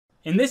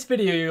In this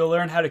video, you'll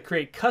learn how to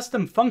create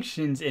custom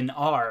functions in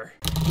R.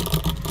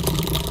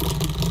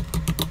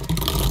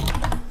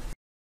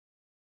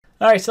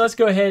 Alright, so let's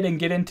go ahead and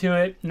get into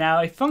it.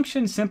 Now, a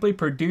function simply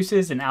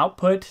produces an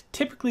output,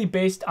 typically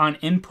based on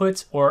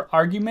inputs or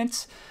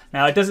arguments.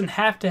 Now, it doesn't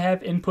have to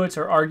have inputs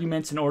or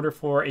arguments in order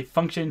for a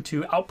function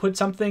to output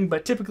something,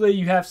 but typically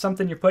you have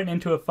something you're putting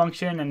into a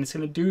function and it's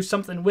going to do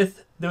something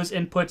with those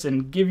inputs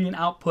and give you an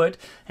output.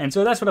 And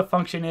so that's what a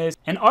function is.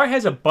 And R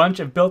has a bunch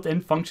of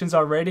built-in functions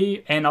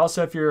already. And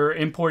also if you're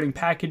importing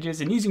packages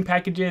and using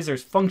packages,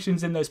 there's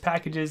functions in those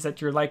packages that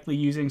you're likely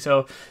using.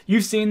 So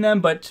you've seen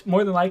them, but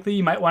more than likely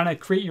you might want to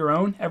create your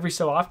own every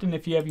so often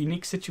if you have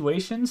unique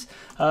situations.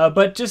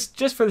 But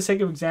just for the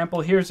sake of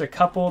example, here's a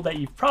couple that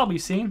you've probably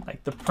seen,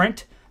 like the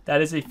print. That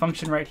is a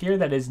function right here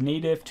that is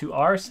native to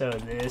R. So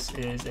this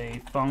is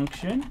a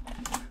function.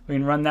 We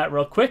can run that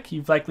real quick.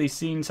 You've likely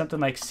seen something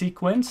like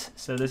sequence.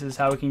 So this is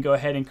how we can go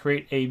ahead and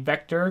create a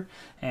vector.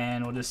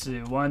 And we'll just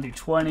do 1 to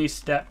 20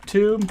 step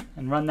 2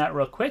 and run that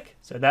real quick.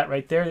 So that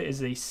right there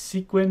is a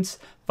sequence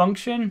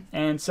function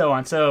and so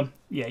on. So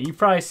yeah, you've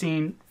probably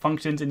seen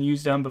functions and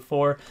used them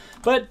before,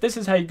 but this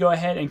is how you go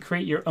ahead and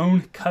create your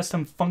own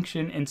custom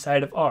function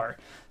inside of R.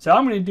 So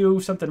I'm going to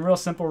do something real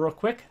simple real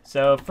quick.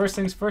 So first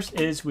things first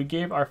is we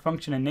gave our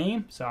function a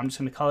name. So I'm just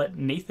going to call it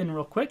Nathan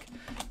real quick.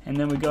 And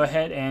then we go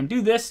ahead and do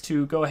this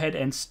to go ahead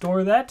and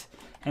store that.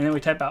 And then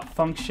we type out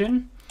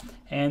function.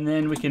 And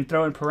then we can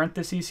throw in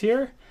parentheses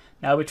here.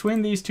 Now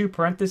between these two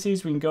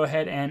parentheses, we can go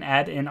ahead and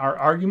add in our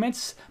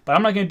arguments, but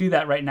I'm not going to do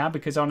that right now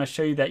because I want to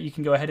show you that you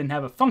can go ahead and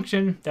have a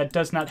function that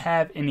does not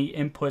have any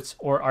inputs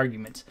or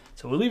arguments.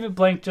 So we'll leave it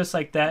blank just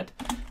like that.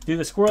 Do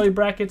the squirrely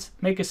brackets,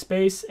 make a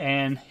space,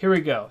 and here we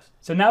go.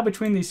 So now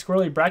between these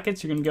squirrely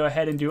brackets, you're going to go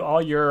ahead and do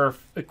all your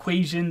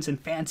equations and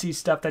fancy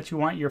stuff that you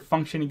want your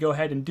function to go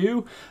ahead and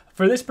do.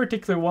 For this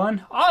particular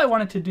one, all I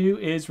wanted to do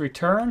is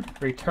return.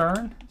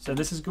 So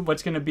this is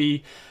what's going to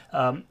be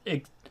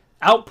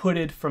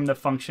outputted from the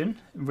function.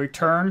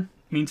 Return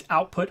means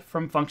output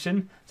from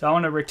function. So I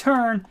want to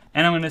return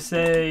and I'm going to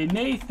say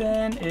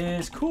Nathan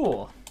is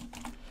cool.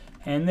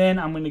 And then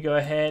I'm going to go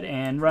ahead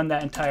and run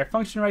that entire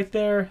function right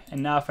there.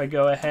 And now if I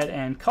go ahead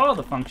and call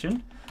the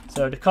function,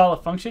 so to call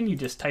a function, you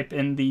just type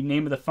in the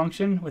name of the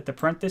function with the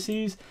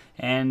parentheses,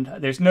 and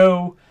there's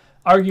no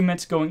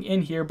arguments going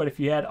in here, but if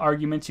you had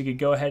arguments, you could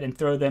go ahead and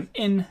throw them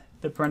in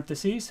the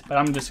parentheses, but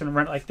I'm just going to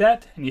run it like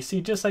that, and you see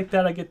just like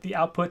that I get the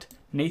output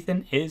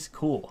Nathan is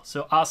cool.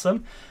 So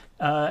awesome.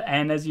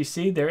 And as you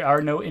see, there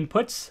are no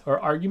inputs or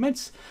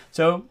arguments,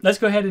 so let's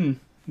go ahead and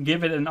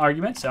give it an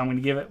argument. So I'm going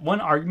to give it one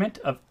argument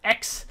of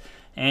X,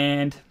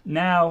 and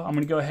now I'm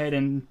going to go ahead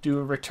and do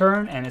a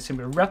return, and it's going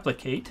to be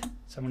replicate.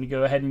 So I'm going to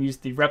go ahead and use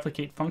the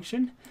replicate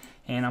function,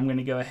 and I'm going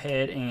to go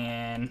ahead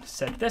and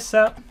set this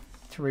up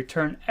to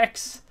return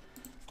X.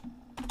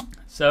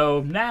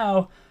 So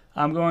now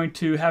I'm going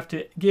to have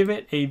to give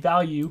it a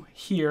value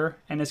here,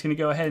 and it's going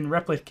to go ahead and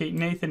replicate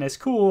Nathan as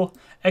cool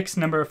X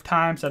number of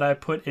times that I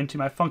put into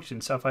my function.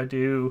 So if I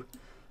do,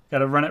 got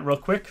to run it real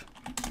quick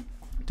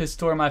to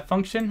store my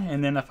function,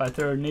 and then if I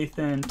throw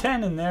Nathan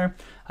 10 in there,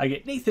 I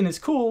get Nathan is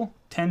cool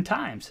 10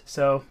 times.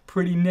 So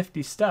pretty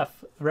nifty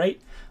stuff,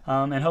 right?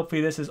 And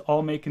hopefully this is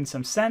all making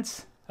some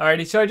sense.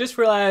 Alrighty, so I just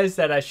realized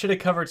that I should have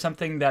covered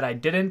something that I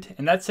didn't,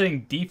 and that's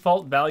setting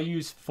default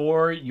values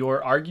for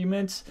your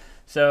arguments.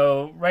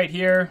 So right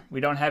here, we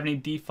don't have any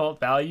default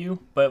value,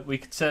 but we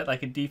could set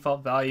like a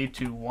default value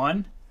to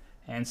 1.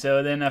 And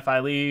so then if I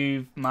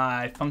leave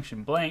my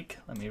function blank,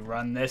 let me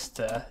run this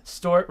to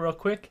store it real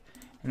quick.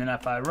 And then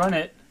if I run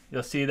it,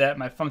 you'll see that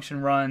my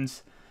function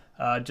runs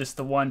just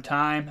the one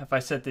time. If I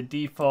set the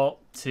default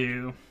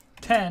to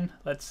 10,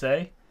 let's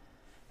say,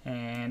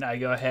 and I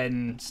go ahead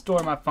and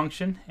store my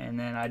function, and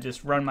then I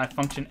just run my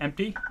function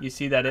empty, you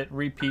see that it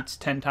repeats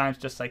 10 times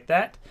just like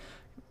that.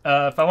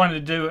 If I wanted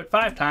to do it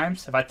 5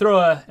 times, if I throw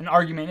an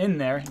argument in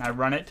there and I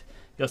run it,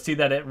 you'll see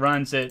that it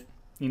runs it,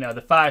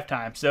 the 5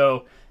 times.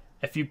 So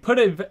if you put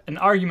an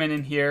argument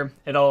in here,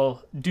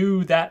 it'll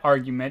do that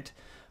argument.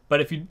 But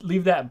if you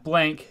leave that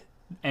blank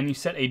and you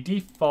set a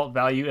default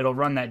value, it'll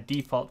run that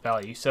default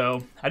value.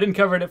 So I didn't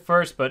cover it at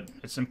first, but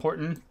it's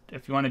important.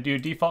 If you want to do a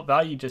default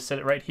value, just set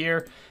it right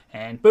here,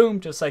 and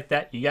boom, just like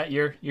that, you got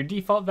your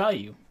default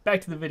value.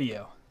 Back to the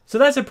video. So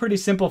that's a pretty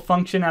simple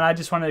function, and I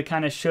just wanted to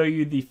kind of show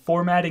you the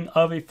formatting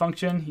of a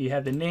function. You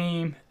have the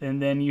name,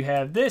 and then you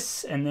have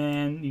this, and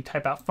then you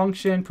type out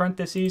function,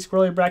 parentheses,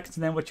 squirrely brackets,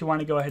 and then what you want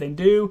to go ahead and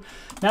do.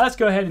 Now let's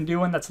go ahead and do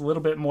one that's a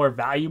little bit more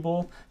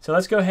valuable. So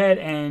let's go ahead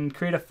and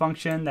create a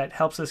function that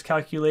helps us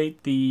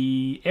calculate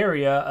the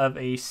area of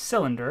a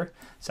cylinder.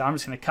 So I'm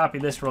just going to copy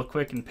this real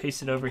quick and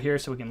paste it over here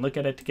so we can look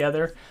at it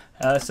together.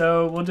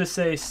 So we'll just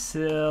say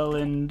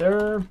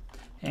cylinder,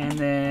 and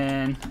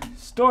then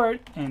store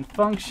it in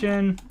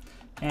function.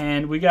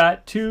 And we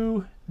got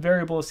 2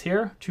 variables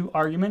here, 2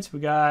 arguments. We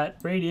got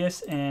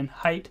radius and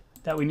height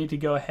that we need to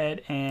go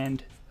ahead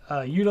and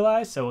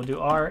utilize. So we'll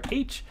do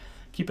RH,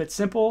 keep it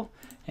simple,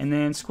 and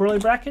then squirrely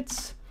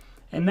brackets.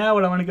 And now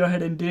what I want to go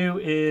ahead and do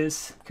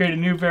is create a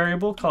new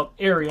variable called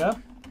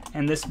area.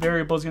 and this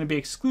variable is going to be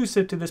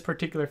exclusive to this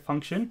particular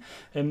function,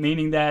 and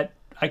meaning that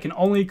I can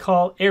only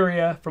call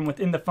area from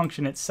within the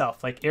function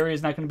itself. Like area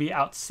is not going to be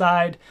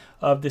outside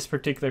of this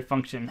particular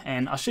function.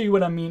 And I'll show you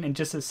what I mean in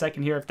just a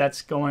second here if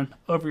that's going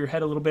over your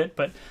head a little bit.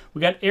 But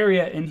we got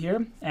area in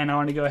here, and I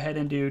want to go ahead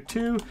and do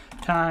 2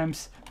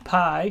 times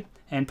pi.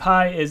 And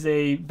pi is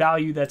a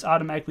value that's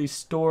automatically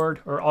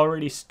stored or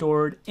already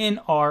stored in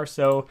R.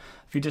 So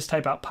if you just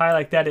type out pi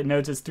like that, it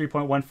knows it's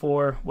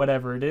 3.14,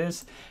 whatever it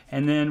is.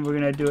 And then we're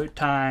going to do it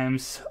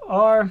times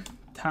R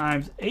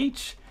times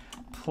H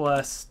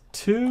plus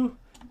 2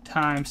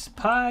 times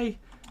pi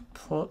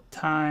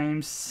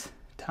times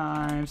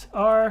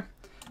R,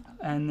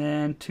 and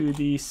then to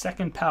the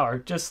second power,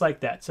 just like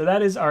that. So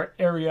that is our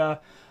area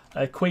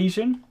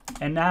equation.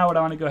 And now what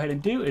I want to go ahead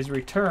and do is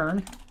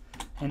return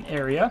an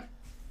area,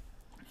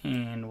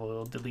 and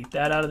we'll delete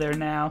that out of there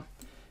now.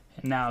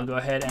 And now I'll go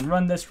ahead and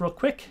run this real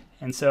quick.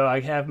 And so I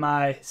have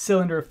my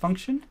cylinder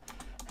function.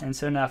 And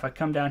so now if I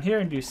come down here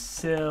and do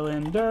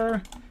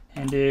cylinder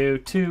and do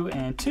 2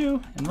 and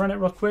 2 and run it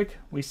real quick,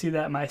 we see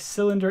that my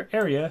cylinder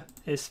area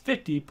is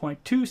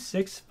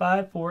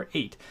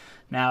 50.26548.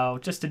 Now,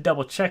 just to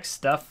double check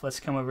stuff, let's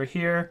come over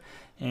here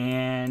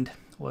and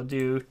we'll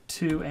do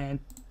 2 and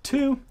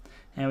 2,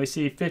 and we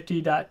see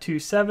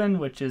 50.27,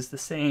 which is the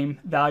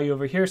same value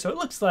over here. So it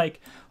looks like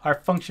our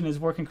function is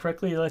working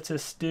correctly. Let's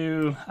just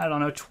do, I don't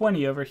know,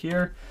 20 over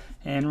here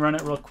and run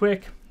it real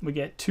quick. We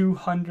get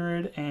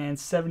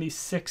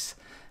 276.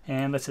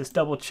 And let's just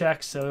double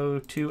check. So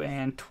 2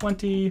 and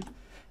 20,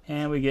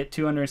 and we get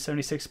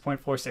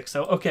 276.46.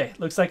 So okay,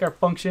 looks like our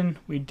function,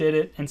 we did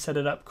it and set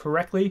it up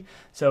correctly.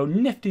 So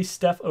nifty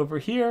stuff over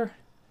here.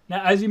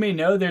 Now, as you may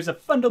know, there's a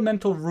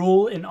fundamental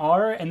rule in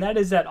R, and that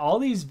is that all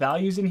these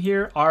values in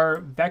here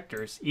are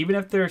vectors. Even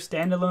if they're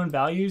standalone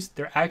values,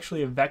 they're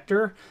actually a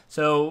vector.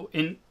 So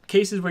in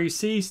cases where you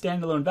see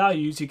standalone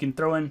values, you can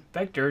throw in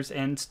vectors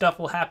and stuff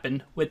will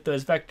happen with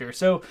those vectors.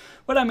 So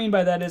what I mean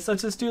by that is,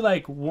 let's just do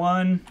like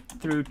 1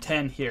 through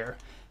 10 here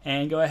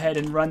and go ahead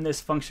and run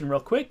this function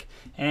real quick,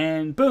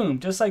 and boom,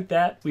 just like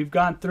that, we've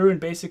gone through and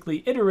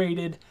basically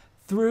iterated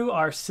through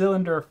our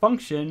cylinder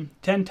function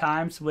 10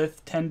 times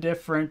with 10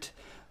 different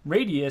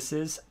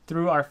radiuses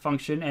through our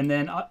function, and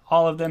then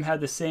all of them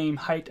have the same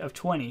height of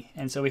 20.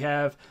 And so we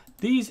have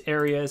these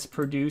areas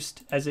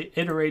produced as it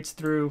iterates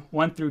through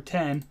 1 through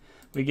 10.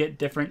 We get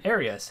different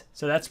areas.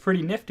 So that's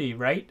pretty nifty,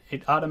 right?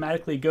 It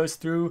automatically goes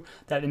through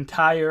that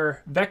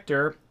entire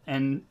vector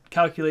and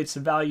calculates the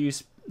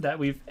values that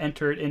we've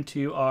entered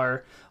into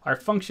our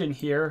function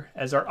here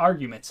as our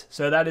arguments.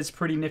 So that is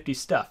pretty nifty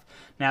stuff.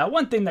 Now,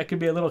 one thing that could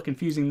be a little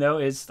confusing though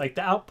is like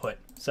the output.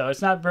 So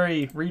it's not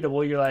very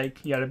readable. You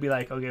gotta be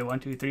like, okay, 1,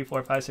 2, 3,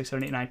 4, 5, 6,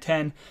 7, 8, 9,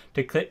 10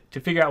 to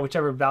figure out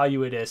whichever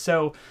value it is.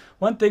 So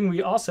one thing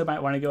we also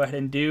might want to go ahead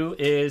and do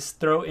is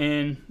throw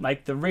in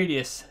like the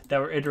radius that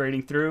we're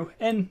iterating through,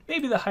 and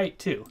maybe the height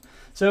too.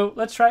 So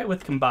let's try it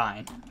with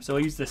combine. So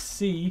we'll use the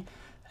C,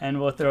 and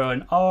we'll throw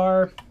an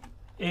R,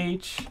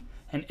 H,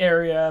 an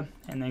area,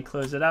 and then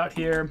close it out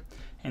here.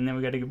 And then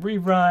we got to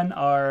rerun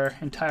our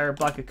entire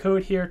block of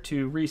code here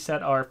to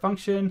reset our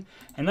function.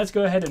 And let's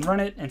go ahead and run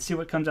it and see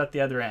what comes out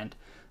the other end.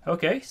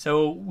 Okay,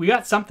 so we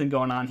got something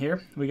going on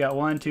here. We got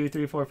 1, 2,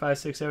 3, 4, 5,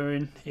 6,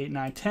 7, 8,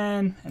 9,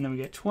 10, and then we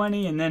get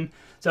 20, and then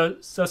so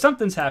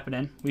something's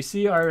happening. We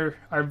see our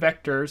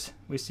vectors.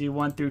 We see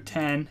 1 through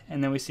 10,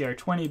 and then we see our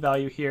 20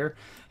 value here,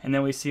 and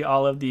then we see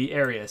all of the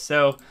areas.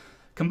 So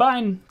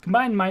combine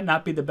might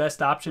not be the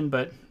best option,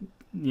 but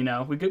you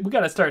know, we got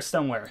to start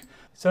somewhere.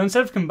 So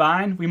instead of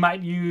combine, we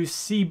might use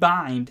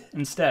cbind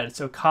instead.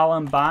 So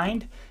column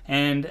bind.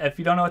 And if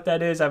you don't know what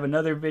that is, I have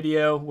another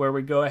video where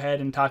we go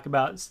ahead and talk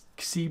about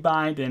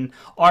cbind and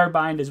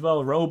rbind as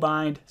well, row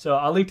bind. So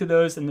I'll link to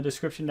those in the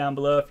description down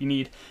below if you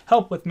need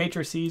help with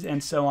matrices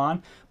and so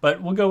on.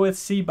 But we'll go with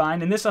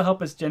cbind, and this will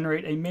help us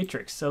generate a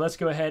matrix. So let's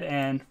go ahead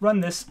and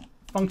run this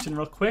function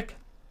real quick,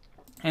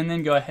 and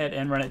then go ahead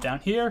and run it down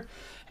here.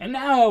 And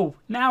now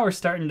we're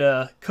starting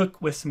to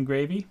cook with some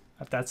gravy,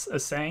 if that's a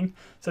saying.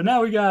 So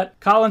now we got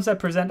columns that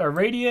present our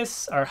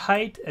radius, our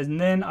height, and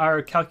then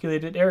our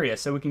calculated area,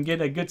 so we can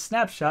get a good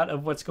snapshot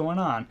of what's going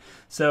on.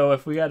 So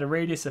if we got a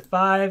radius of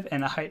 5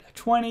 and a height of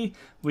 20,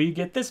 we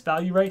get this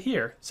value right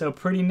here. So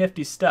pretty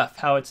nifty stuff,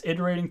 how it's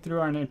iterating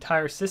through our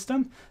entire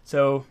system.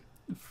 So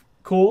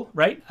cool,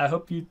 right? I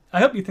hope you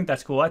think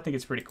that's cool. I think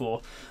it's pretty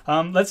cool.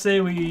 Let's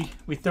say we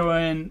throw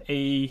in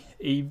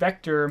a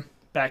vector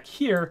back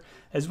here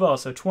as well,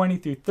 so 20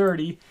 through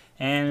 30,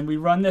 and we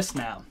run this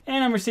now.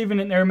 And I'm receiving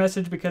an error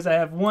message because I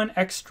have one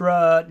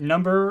extra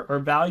number or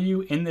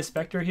value in this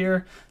vector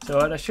here. So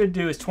what I should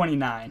do is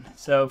 29.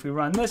 So if we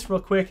run this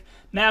real quick,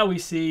 now we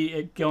see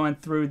it going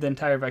through the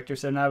entire vector.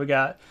 So now we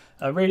got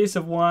a radius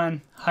of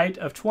 1, height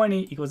of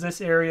 20 equals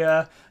this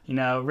area, you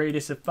know,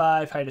 radius of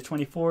 5, height of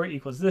 24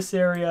 equals this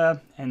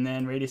area, and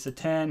then radius of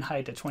 10,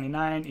 height of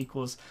 29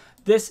 equals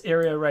this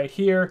area right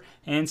here,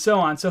 and so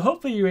on. So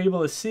hopefully you're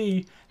able to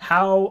see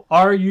how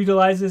R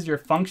utilizes your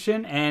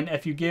function, and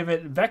if you give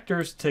it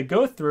vectors to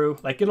go through,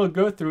 like it'll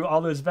go through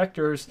all those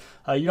vectors.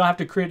 You don't have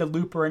to create a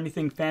loop or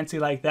anything fancy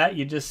like that.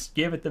 You just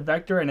give it the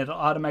vector and it'll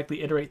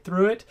automatically iterate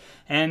through it.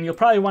 And you'll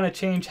probably want to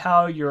change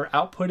how your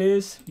output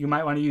is. You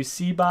might want to use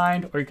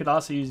cbind, or you could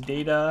also use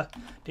data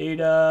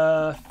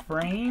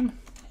frame.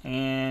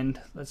 And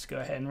let's go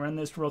ahead and run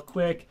this real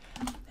quick,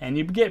 and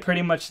you get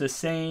pretty much the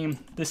same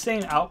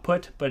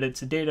output, but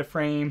it's a data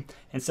frame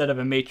instead of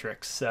a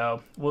matrix.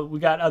 So we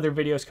got other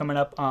videos coming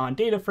up on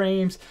data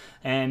frames,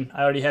 and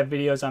I already have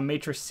videos on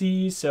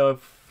matrices. So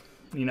if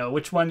you know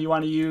which one you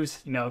want to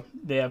use, you know,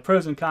 they have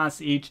pros and cons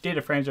to each.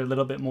 Data frames are a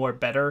little bit more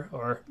better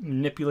or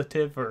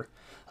manipulative, or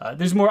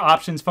there's more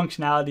options,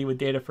 functionality with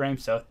data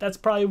frames, so that's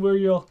probably where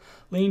you'll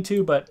lean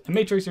to. But a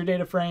matrix or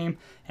data frame,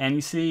 and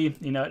you see,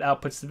 you know, it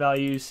outputs the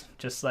values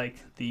just like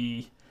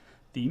the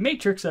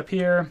matrix up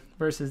here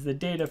versus the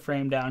data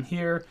frame down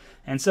here,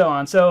 and so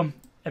on. So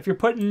if you're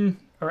putting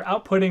or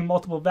outputting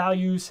multiple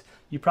values,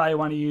 you probably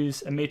want to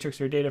use a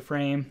matrix or data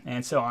frame,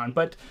 and so on.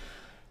 But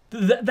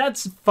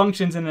that's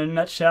functions in a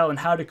nutshell, and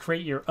how to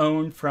create your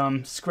own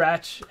from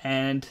scratch.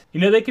 And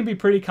you know, they can be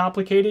pretty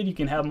complicated. You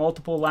can have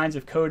multiple lines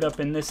of code up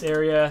in this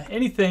area,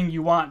 anything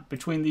you want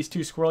between these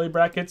two squirrely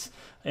brackets,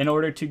 in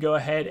order to go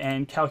ahead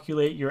and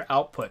calculate your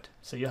output.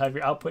 So you'll have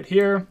your output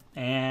here,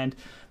 and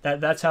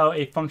that's how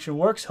a function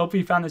works.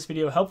 Hopefully you found this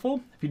video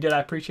helpful. If you did, I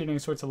appreciate any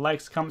sorts of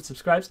likes, comments,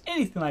 subscribes,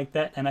 anything like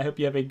that, and I hope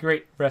you have a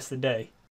great rest of the day.